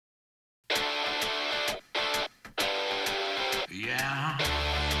Yeah.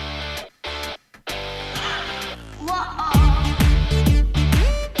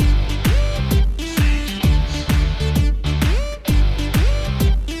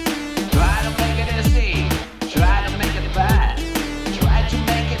 Try to make it easy, try to make it bad, try to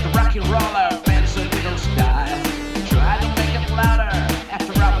make it rock and roller, fancy little style. Try to make it louder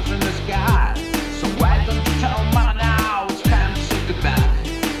after rappers in the sky. So why don't you tell mama now it's time to say goodbye?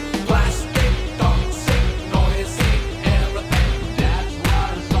 Plastic, toxic, noisy, everything. That's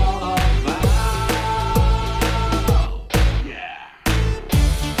what it's all about. Yeah.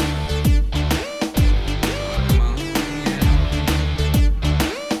 Come on, yeah.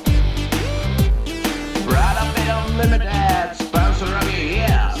 Brought up it unlimited, sponsor of your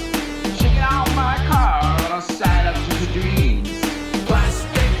ears. Check out my car on the side of the dreams.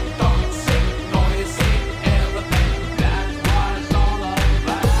 Plastic, toxic, noisy, everything. That's what it's all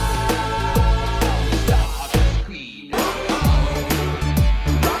about. Start to scream.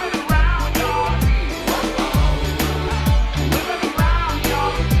 Running around your feet. Living around your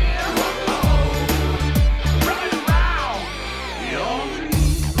fear. Running around your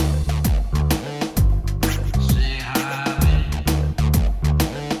feet. Say hi.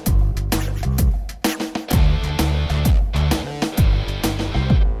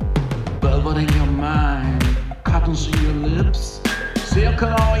 Velvet in your mind, cartons in your lips, circle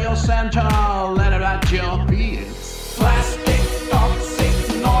all your center, let it at your